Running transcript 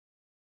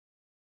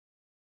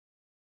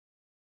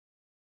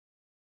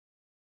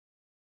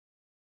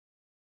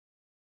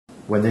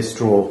when this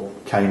draw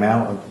came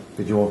out,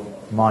 did your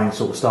mind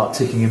sort of start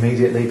ticking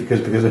immediately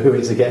because of who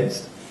it's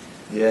against?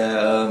 Yeah,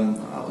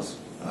 I was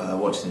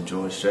watching the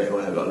draw straight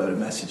away. I got a load of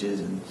messages,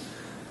 and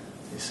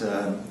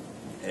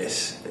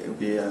it'll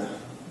be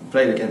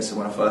played against them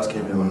when I first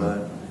came here on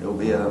loan. It'll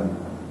be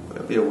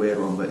a weird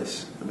one, but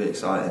it'll be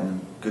exciting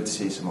and good to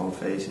see some old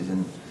faces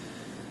and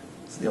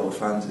the old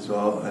fans as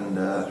well, and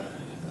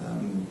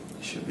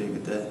it should be a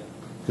good day.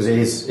 Because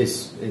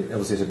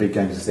obviously it's a big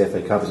game because it's the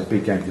FA Cup, it's a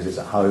big game because it's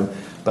at home,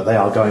 but they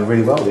are going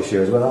really well this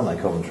year as well, aren't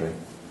they, Coventry?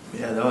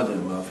 Yeah, they are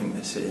doing well. I think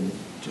they're sitting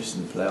just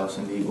in the playoffs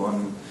in League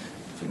One.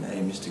 I think the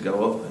aim is to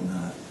go up,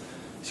 and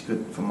it's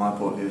good from my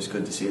point of view. It's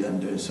good to see them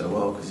doing so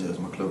well because it was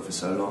my club for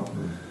so long,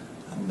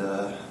 and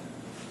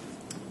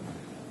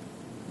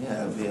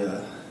yeah,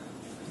 it'll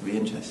be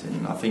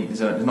interesting. I think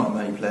there's not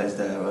many players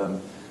there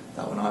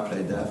that when I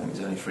played there. I think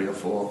there's only 3 or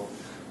 4,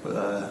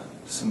 but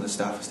some of the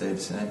staff have stayed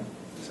the same.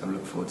 So I'm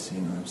looking forward to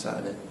seeing them on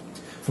Saturday.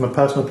 From a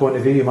personal point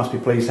of view, you must be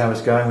pleased how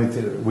it's going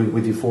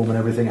with your form and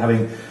everything,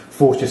 having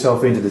forced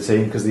yourself into the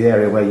team because the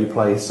area where you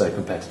play is so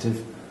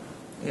competitive.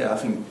 Yeah, I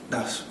think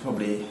that's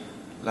probably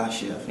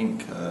last year. I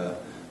think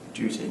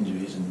due to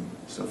injuries and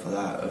stuff like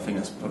that, I think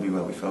that's probably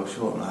where we fell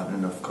short, not having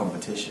enough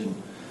competition.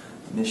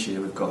 And this year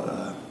we've got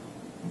a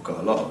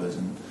lot of us,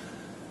 and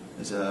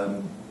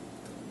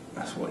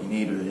that's what you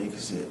need really,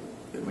 because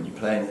when you're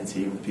playing in the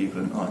team, the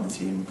people are not in the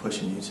team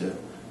pushing you to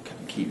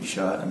keep your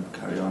shirt and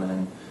carry on,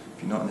 and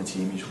if you're not in the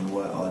team you just want to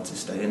work hard to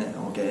stay in it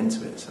or get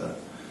into it. So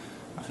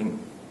I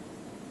think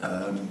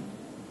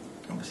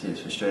obviously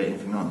it's frustrating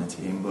if you're not in the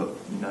team, but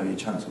you know your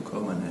chance will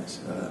come, and it's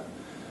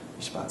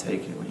just about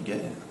taking it when you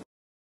get it.